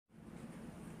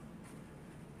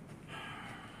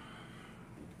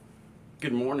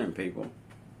Good morning, people.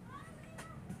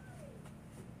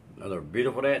 Another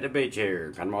beautiful day at the beach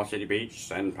here. Panama City Beach,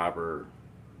 Sandpiper.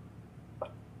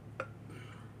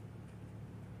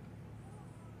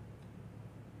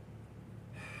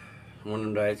 One of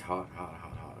them days, hot.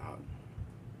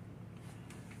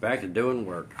 Back to doing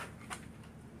work.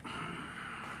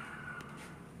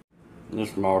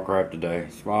 Just small crap today.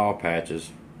 Small patches.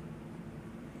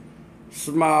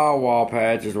 Small wall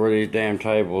patches where these damn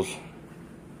tables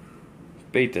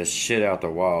beat the shit out the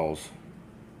walls.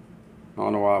 I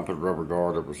don't know why I put rubber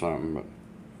guard up or something, but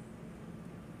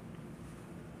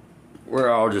we're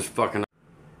all just fucking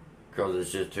because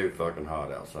it's just too fucking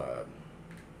hot outside.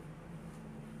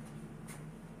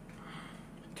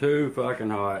 Too fucking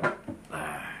hot.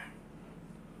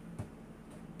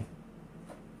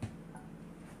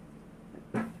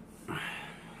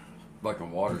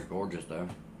 Fucking water's gorgeous though.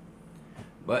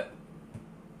 But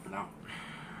no.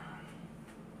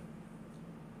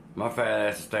 My fat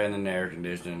ass is staying in the air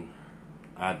conditioning.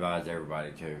 I advise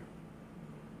everybody to.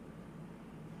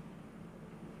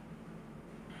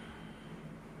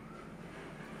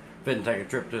 Finna take a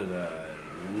trip to the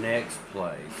next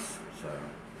place, so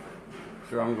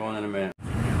sure I'm going in a minute.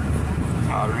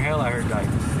 Hotter than hell out here today.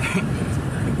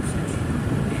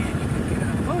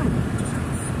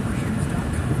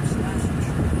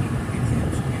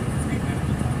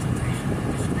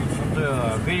 I'll do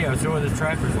a video showing this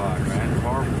tractor's like, man. It's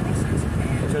horrible.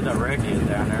 Should that wreck is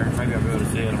down there. Maybe I'll be able to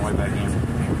see it on the way back in.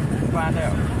 We'll find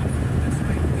out.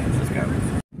 Let's go.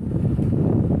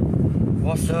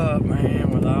 What's up,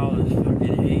 man, with all this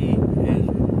fucking heat is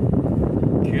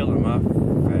killing my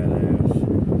fat ass.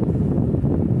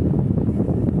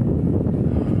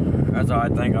 That's all I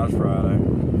think on Friday.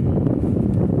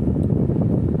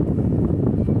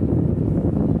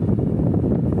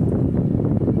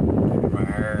 Taking my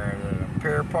hair to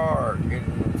Pier Park,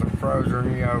 getting some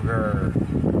frozen yogurt.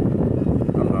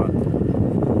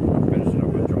 I'm finishing up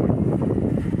my joint.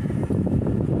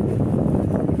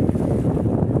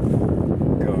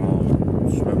 Go home,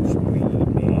 smoke some weed,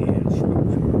 man. Smoke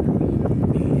some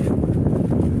weed,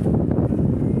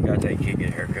 man. Gotta take a kid, get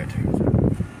a haircut too. So.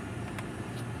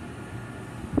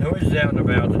 No one's out and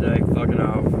about today, fucking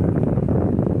off.